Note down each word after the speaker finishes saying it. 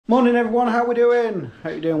Morning everyone, how we doing?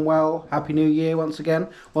 Hope you're doing well. Happy New Year once again.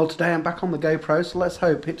 Well, today I'm back on the GoPro, so let's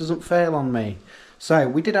hope it doesn't fail on me. So,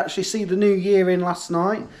 we did actually see the new year in last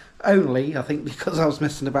night. Only, I think, because I was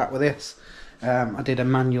messing about with this. I did a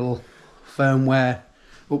manual firmware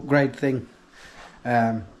upgrade thing.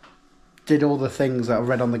 Did all the things that I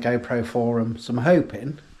read on the GoPro forum, so I'm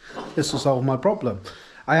hoping this will solve my problem.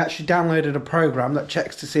 I actually downloaded a program that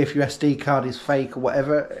checks to see if your SD card is fake or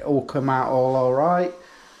whatever. It all come out all alright.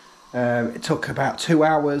 It took about 2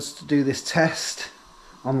 hours to do this test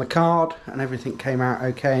on the card and everything came out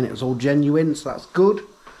okay and it was all genuine, so that's good.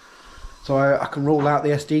 So I can rule out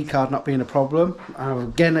the SD card not being a problem.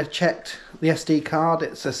 Again, I checked the SD card.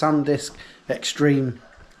 It's a SanDisk Extreme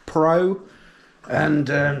Pro, and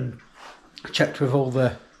I checked with all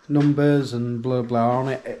the numbers and blah blah on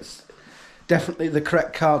it. It's definitely the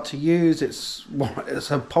correct card to use. It's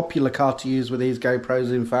a popular card to use with these GoPros,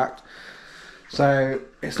 in fact. So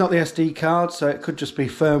it's not the SD card, so it could just be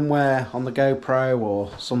firmware on the GoPro or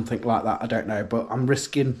something like that. I don't know, but I'm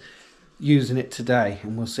risking using it today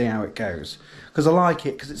and we'll see how it goes. Because I like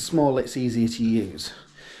it because it's small, it's easier to use.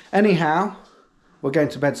 Anyhow, we're going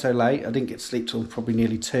to bed so late. I didn't get to sleep till probably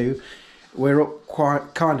nearly 2. We're up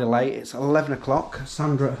quite kind of late. It's 11 o'clock.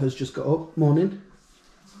 Sandra has just got up. Morning.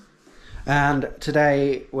 And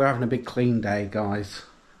today we're having a big clean day, guys.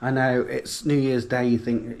 I know it's New Year's Day, you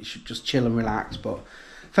think you should just chill and relax, but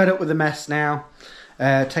fed up with the mess now.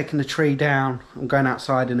 Taking the tree down. I'm going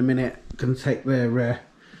outside in a minute. Going to take the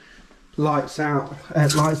lights down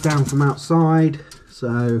from outside.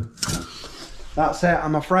 So that's it.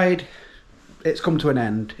 I'm afraid it's come to an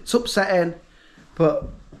end. It's upsetting, but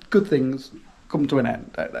good things come to an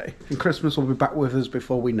end, don't they? And Christmas will be back with us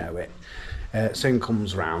before we know it. It soon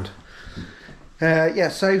comes round. Yeah,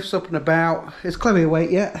 Soph's up and about. Is Chloe awake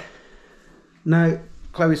yet? No,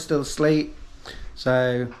 Chloe's still asleep.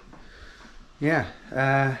 So, yeah.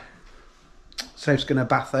 Soph's going to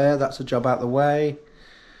bath her. That's a job out the way.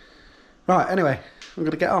 Right, anyway, I'm going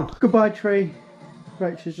to get on. Goodbye, tree.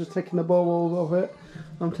 Rachel's just taking the balls off it.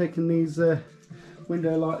 I'm taking these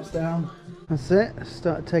window lights down. That's it.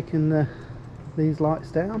 Started taking these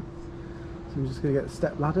lights down. So I'm just going to get the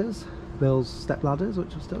step ladders. Bill's step ladders,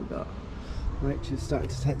 which I've still got. Rachel's starting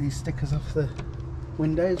to take these stickers off the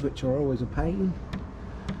windows, which are always a pain.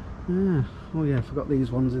 Yeah. Oh yeah, I forgot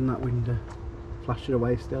these ones in that window. Flashed it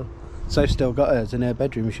away still. So still got hers in her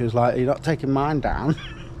bedroom. She was like, "You're not taking mine down."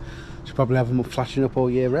 She'll probably have them flashing up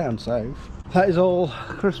all year round. So that is all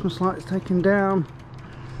Christmas lights taken down,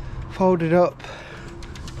 folded up,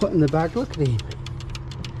 put in the bag. Look at him.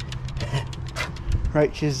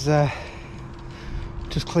 Rachel's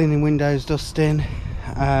just cleaning windows, dusting.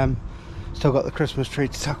 Still got the Christmas tree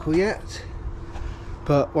to tackle yet,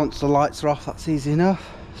 but once the lights are off, that's easy enough.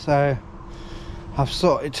 So I've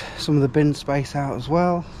sorted some of the bin space out as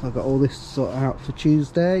well. So I've got all this sorted out for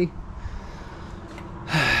Tuesday.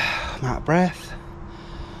 I'm out of breath.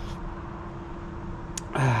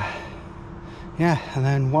 Yeah, and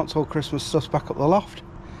then once all Christmas stuff's back up the loft,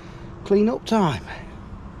 clean up time.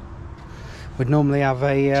 We'd normally have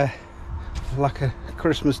like a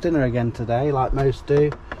Christmas dinner again today, like most do,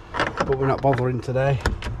 but we're not bothering today.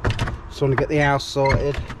 Just want to get the house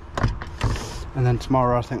sorted, and then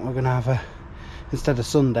tomorrow I think we're going to have instead of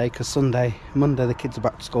Sunday, because Monday the kids are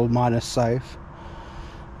back to school minus Soph.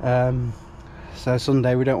 So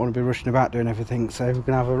Sunday we don't want to be rushing about doing everything, so we're going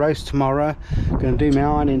to have a roast tomorrow. We're going to do my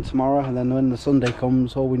ironing tomorrow, and then when the Sunday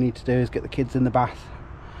comes, all we need to do is get the kids in the bath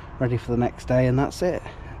ready for the next day, and that's it.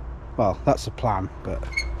 Well, that's the plan, but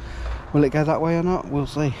will it go that way or not? We'll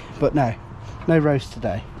see. But no roast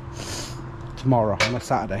today. Tomorrow on a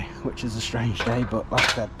Saturday, which is a strange day, but like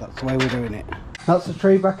I said, that's the way we're doing it. That's the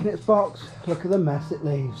tree back in its box. Look at the mess it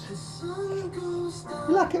leaves. You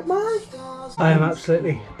like it, mate? I am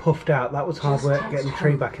absolutely puffed out. That was hard work getting the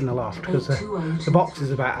tree back in the loft because the box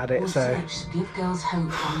is about at it. So did you go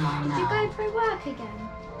through work again?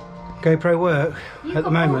 GoPro work at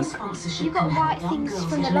the moment. You've got white things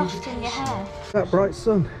from the loft in your hair. That bright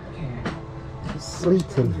sun. It's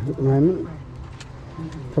sleeting at the moment.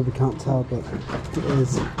 Probably can't tell, but it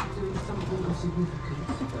is. It's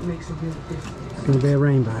going to be a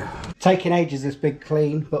rainbow. Taking ages, this big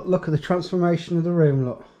clean, but look at the transformation of the room.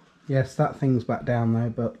 Look, yes, that thing's back down though,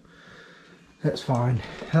 but that's fine.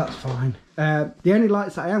 That's fine. The only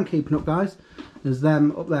lights that I am keeping up, guys, is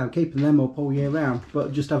them up there. I'm keeping them up all year round,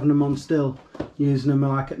 but just having them on still, using them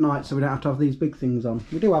like at night, so we don't have to have these big things on.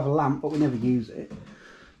 We do have a lamp, but we never use it,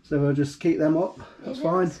 so we'll just keep them up. That's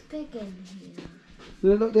fine. Looks big in here.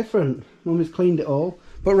 Does it look different? Mummy's cleaned it all,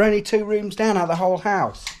 but we're only 2 rooms down out of the whole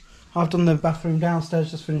house. I've done the bathroom downstairs,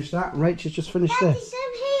 just finished that, and Rachel's just finished this. Daddy's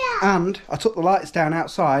in here. And I took the lights down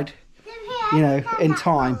outside, you know, in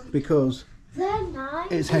time because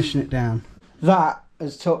it's heshing it down. That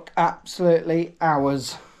has took absolutely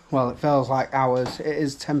hours. Well, it feels like hours. It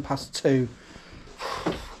is 2:10.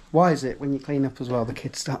 Why is it when you clean up as well, the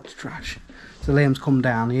kids start to trash? So Liam's come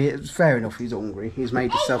down. It's fair enough, he's hungry. He's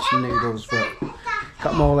made himself some noodles, but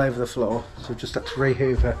got them all over the floor. So we've just had to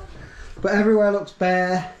re-hoover. But everywhere looks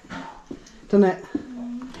bare, doesn't it?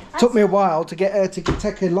 Took me a while to get her to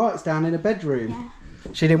take her lights down in her bedroom.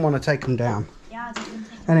 Yeah. She didn't want to take them down. Yeah, I didn't.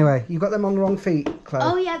 Anyway, you've got them on the wrong feet, Chloe.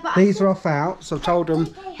 Oh yeah, but these are off out, so I've told them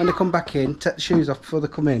when they come back in, take the shoes off before they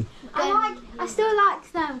come in. I still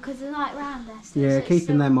like them because they're like round there. Yeah, so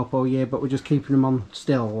keeping them up all year, but we're just keeping them on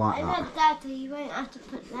still like that. And then Daddy, you won't have to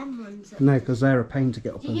put them ones up. No, because they're a pain to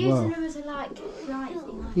get up as well. You're using them as a light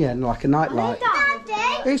thing. Yeah, like a night light.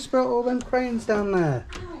 Daddy! Who spilt all them crayons down there?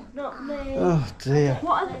 Not me. Oh dear.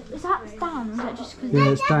 What is that down? Or is that just because...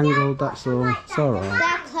 Yeah, it's dangled, that's all. It's alright.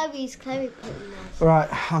 They're Chloe's. Chloe put them there.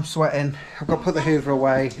 Right, I'm sweating. I've got to put the hoover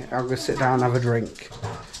away. I'll go sit down and have a drink.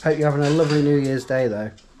 Hope you're having a lovely New Year's Day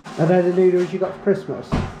though. Are they the noodles you got for Christmas?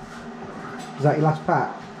 Is that your last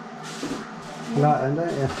pack? You like them,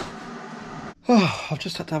 don't you? Oh, I've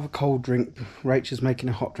just had to have a cold drink. Rachel's making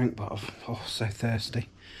a hot drink, but I'm so thirsty.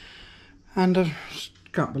 And I just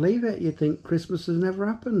can't believe it. You'd think Christmas has never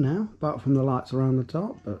happened now, apart from the lights around the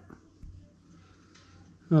top, but...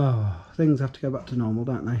 Oh, things have to go back to normal,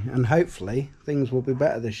 don't they? And hopefully things will be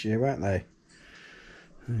better this year, won't they?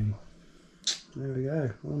 Hey. There we go,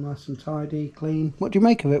 all nice and tidy, clean. What do you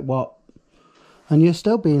make of it, what? And you're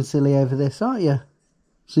still being silly over this, aren't you?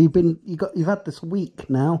 So you've had this week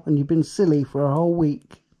now, and you've been silly for a whole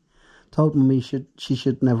week. Told Mummy she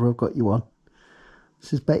should never have got you one.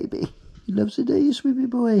 This is baby. He loves to do you, sweetie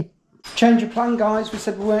boy. Change of plan, guys. We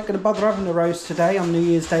said we weren't going to bother having a roast today on New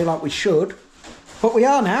Year's Day like we should. But we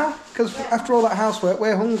are now, because after all that housework,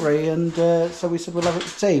 we're hungry, and so we said we'll have it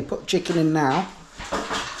for tea. Put the chicken in now.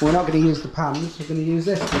 We're not going to use the pans, we're going to use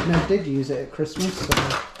this. We never did use it at Christmas, so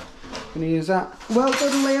we're going to use that. Well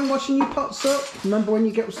done, Liam, washing your pots up. Remember when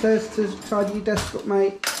you get upstairs to tidy your desk up,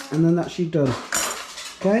 mate? And then that's you done.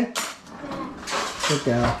 Okay? Good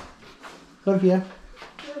girl. Love you.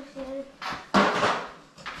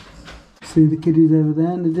 See the kiddies over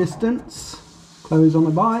there in the distance. Chloe's on a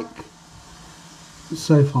bike.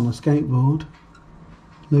 Soph on a skateboard.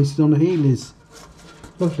 Lucy's on the heelys.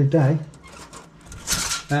 Lovely day.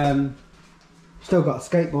 Still got a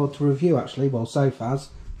skateboard to review actually, well Soph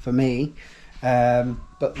has, for me,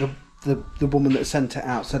 but the woman that sent it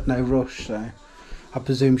out said no rush, so I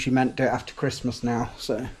presume she meant do it after Christmas now,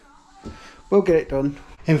 so we'll get it done.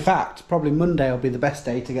 In fact, probably Monday will be the best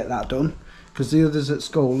day to get that done, because the others at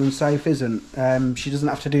school and Soph isn't. She doesn't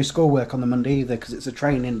have to do schoolwork on the Monday either because it's a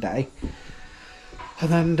training day.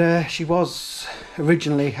 And then she was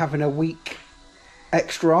originally having a week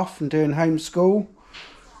extra off and doing homeschool.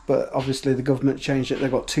 But obviously the government changed it.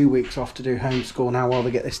 They've got 2 weeks off to do homeschool now while they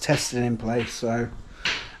get this testing in place. So,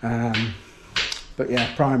 but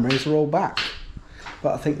yeah, primaries are all back.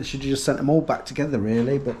 But I think they should have just sent them all back together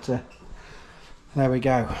really. But there we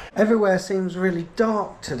go. Everywhere seems really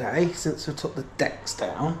dark today since I took the decks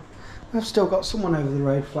down. I've still got someone over the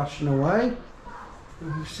road flashing away.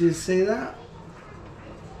 Did you see that?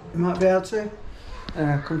 You might be able to.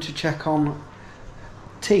 Come to check on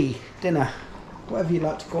tea, dinner. Whatever you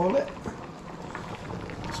like to call it.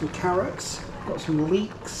 Some carrots, got some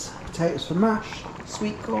leeks, potatoes for mash,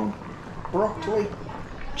 sweet corn, broccoli,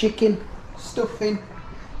 chicken, stuffing,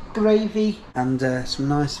 gravy, and some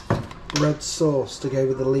nice red sauce to go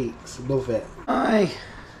with the leeks. Love it. Aye.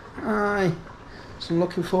 So I'm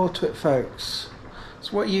looking forward to it, folks.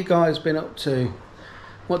 So what have you guys been up to?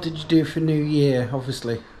 What did you do for New Year?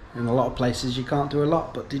 Obviously, in a lot of places you can't do a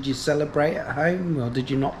lot, but did you celebrate at home or did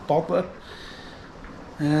you not bother?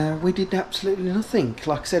 We did absolutely nothing.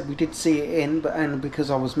 Like I said, we did see it in, but only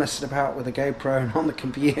because I was messing about with a GoPro and on the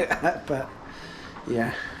computer. But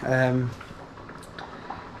yeah,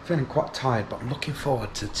 feeling quite tired, but I'm looking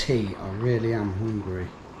forward to tea. I really am hungry.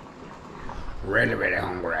 Really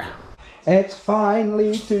hungry. It's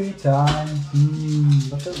finally tea time.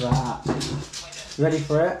 Look at that. Ready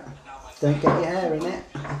for it? Don't get your hair in it.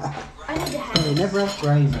 I need a hair. You never have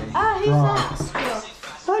gravy. Oh, who's that?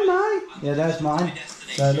 Hi, mine. Yeah, there's mine.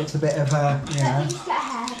 So it looks a bit of you know,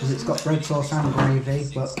 because it's got red sauce and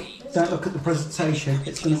gravy, but don't look at the presentation.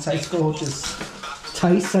 It's going to taste gorgeous.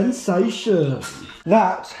 Taste sensation.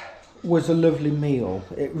 That was a lovely meal.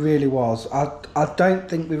 It really was. I don't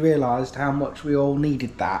think we realised how much we all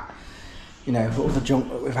needed that. you know, all the junk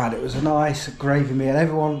that we've had. It was a nice gravy meal.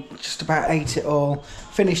 Everyone just about ate it all.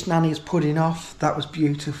 Finished Nanny's pudding off. That was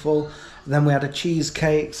beautiful. Then we had a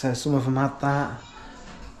cheesecake, so some of them had that.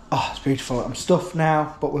 Oh, it's beautiful. I'm stuffed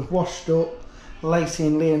now, but we've washed up. Lacey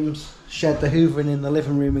and Liam's shed the hoovering in the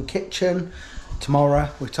living room and kitchen. Tomorrow,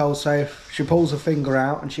 we're told, so if she pulls her finger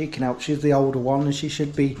out and she can help, she's the older one and she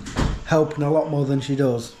should be helping a lot more than she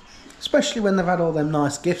does. Especially when they've had all them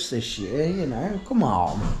nice gifts this year, you know, come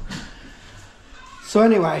on. So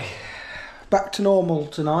anyway, back to normal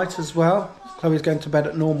tonight as well. Chloe's going to bed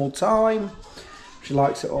at normal time. If she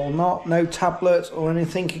likes it or not. No tablets or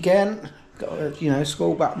anything again. Got, you know,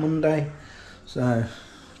 school back Monday. So,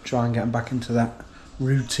 try and get them back into that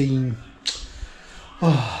routine.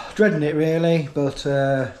 Oh, dreading it really, but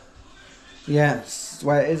yeah, it's the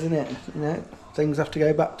way it is, isn't it? You know, things have to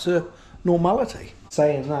go back to normality.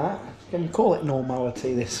 Saying that, can you call it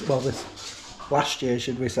normality this last year,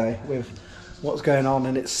 should we say, with what's going on,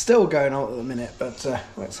 and it's still going on at the minute, but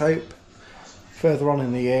let's hope further on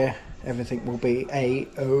in the year everything will be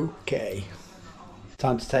a-okay.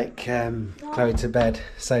 Time to take Chloe to bed.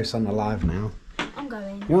 Soph's on the live now. I'm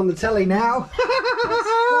going. You're on the telly now.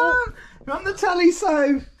 You're on the telly,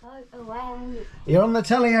 Soph. Go away. You're on the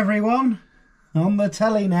telly, everyone. On the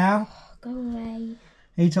telly now. Go away.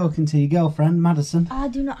 Are you talking to your girlfriend, Madison? I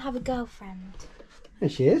do not have a girlfriend. There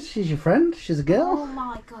she is. She's your friend. She's a girl. Oh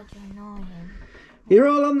my god, you're annoying. You're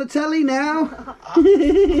all on the telly now. Go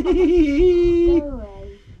away.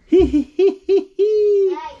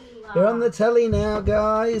 You're on the telly now,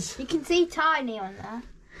 guys. You can see Tiny on there.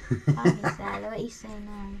 Tiny's there. Look what he's saying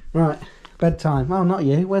now. Right, bedtime. Oh, not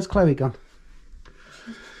you. Where's Chloe gone?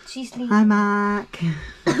 She's sleeping. Hi, Mark.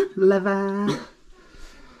 Love her.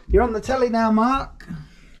 You're on the telly now, Mark.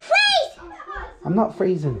 Freeze! I'm not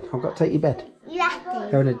freezing. I've got to take you bed. You have to.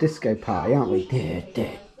 We're having a disco party, aren't we? No,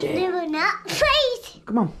 we're not. Freeze!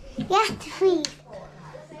 Come on. You have to freeze.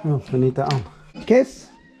 Oh, we need that on. Kiss.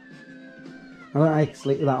 I don't know how you can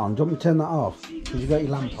sleep with that on. Do you want me to turn that off? Because you've got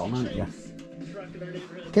your lamp on, haven't you?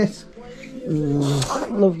 Kiss.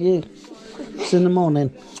 Love you. It's in the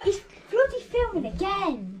morning. He's bloody filming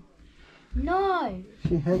again. No.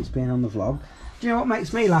 She hates being on the vlog. Do you know what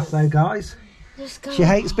makes me laugh though, guys? Just go. She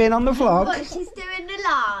hates being on the vlog. But she's doing the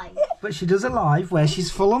live. But she does a live where she's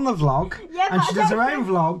full on the vlog. Yeah, and she does her own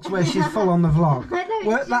vlogs where she's full on the vlog.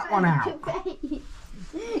 Work that one out.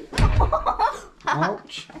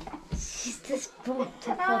 Ouch. She's just bumped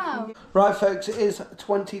her fucking... Right, folks, it is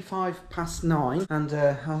 9:25 and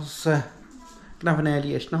I was going to have an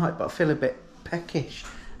early-ish night, but I feel a bit peckish.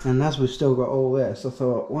 And as we've still got all this, I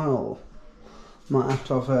thought, well, might have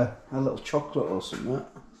to have a little chocolate or something.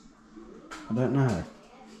 I don't know.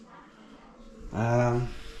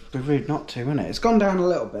 Be rude not to, isn't it? It's gone down a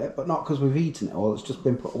little bit, but not because we've eaten it all. It's just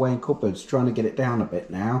been put away in cupboards, trying to get it down a bit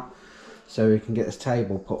now, so we can get this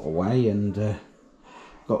table put away. And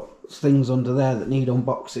got things under there that need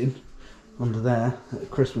unboxing. Under there,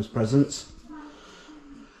 Christmas presents.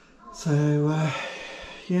 So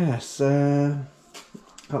yes, can't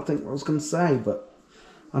think what I was going to say, but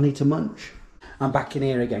I need to munch. I'm back in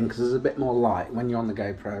here again because there's a bit more light. When you're on the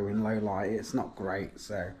GoPro in low light, it's not great,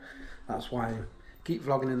 so that's why I keep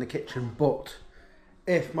vlogging in the kitchen. But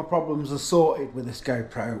if my problems are sorted with this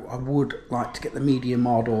GoPro, I would like to get the medium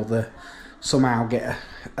mod or somehow get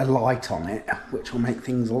a light on it, which will make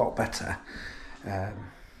things a lot better.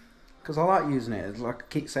 Because I like using it. Like I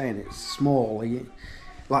keep saying, it's small.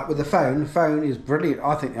 Like with the phone is brilliant.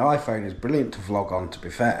 I think the iPhone is brilliant to vlog on, to be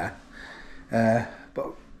fair.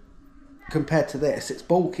 But compared to this, it's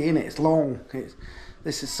bulky, innit? It's long.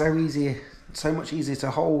 This is so easy, so much easier to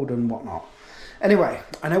hold and whatnot. Anyway,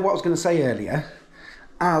 I know what I was going to say earlier.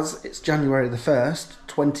 As it's January the 1st,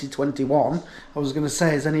 2021, I was going to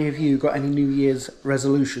say, has any of you got any New Year's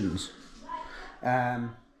resolutions? I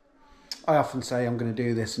often say I'm going to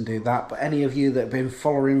do this and do that, but any of you that have been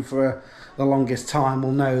following for the longest time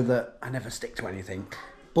will know that I never stick to anything.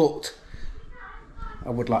 But I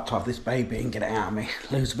would like to have this baby and get it out of me,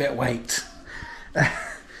 lose a bit of weight.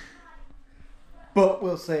 But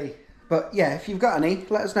we'll see. But yeah, if you've got any,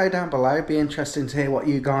 let us know down below. It'd be interesting to hear what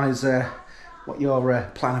you guys, what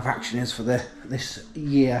your plan of action is for this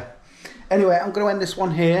year. Anyway, I'm going to end this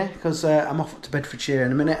one here because I'm off to Bedfordshire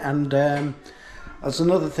in a minute. And there's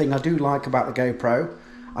another thing I do like about the GoPro.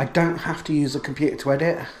 I don't have to use a computer to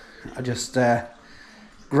edit. I just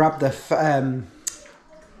grab the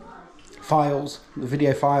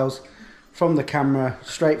video files from the camera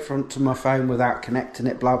straight front to my phone without connecting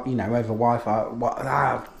it, over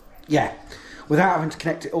Wi-Fi. Yeah, without having to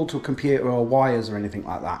connect it all to a computer or wires or anything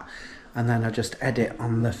like that. And then I just edit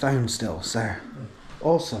on the phone still. So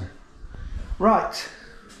awesome. Right.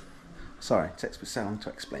 Sorry, it takes me so long to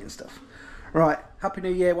explain stuff. Right, Happy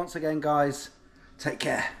New Year once again, guys. Take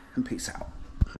care and peace out.